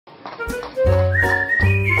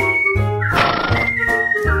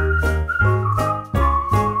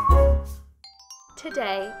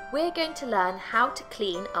Today we're going to learn how to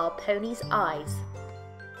clean our pony's eyes.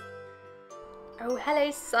 Oh, hello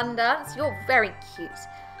Sundance, you're very cute,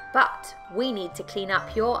 but we need to clean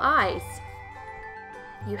up your eyes.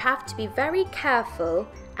 You have to be very careful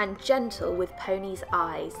and gentle with pony's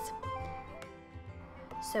eyes.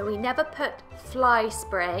 So we never put fly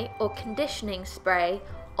spray or conditioning spray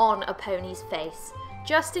on a pony's face,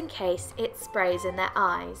 just in case it sprays in their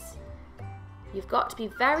eyes. You've got to be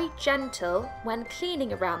very gentle when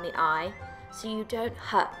cleaning around the eye so you don't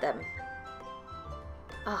hurt them.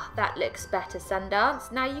 Ah, that looks better,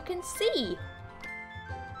 Sundance. Now you can see.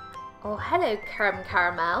 Oh, hello,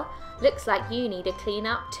 Caramel. Looks like you need a clean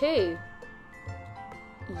up too.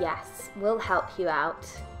 Yes, we'll help you out.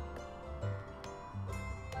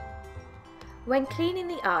 When cleaning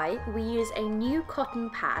the eye, we use a new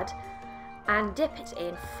cotton pad and dip it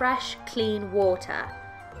in fresh, clean water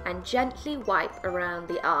and gently wipe around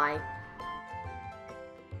the eye.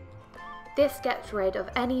 This gets rid of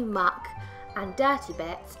any muck and dirty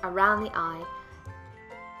bits around the eye.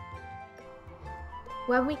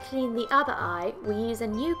 When we clean the other eye, we use a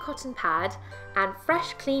new cotton pad and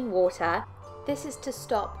fresh clean water. This is to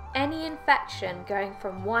stop any infection going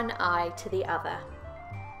from one eye to the other.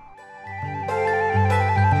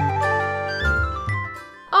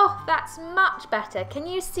 Oh, that's much better. Can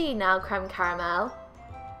you see now, Caramel?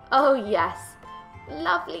 Oh yes,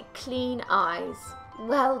 lovely clean eyes.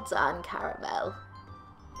 Well done, Caramel.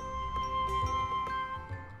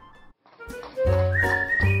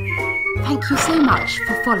 Thank you so much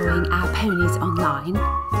for following our ponies online.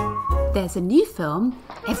 There's a new film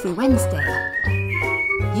every Wednesday.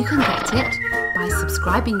 You can get it by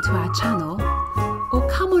subscribing to our channel or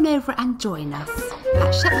come on over and join us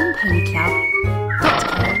at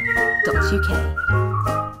shetlandponyclub.co.uk.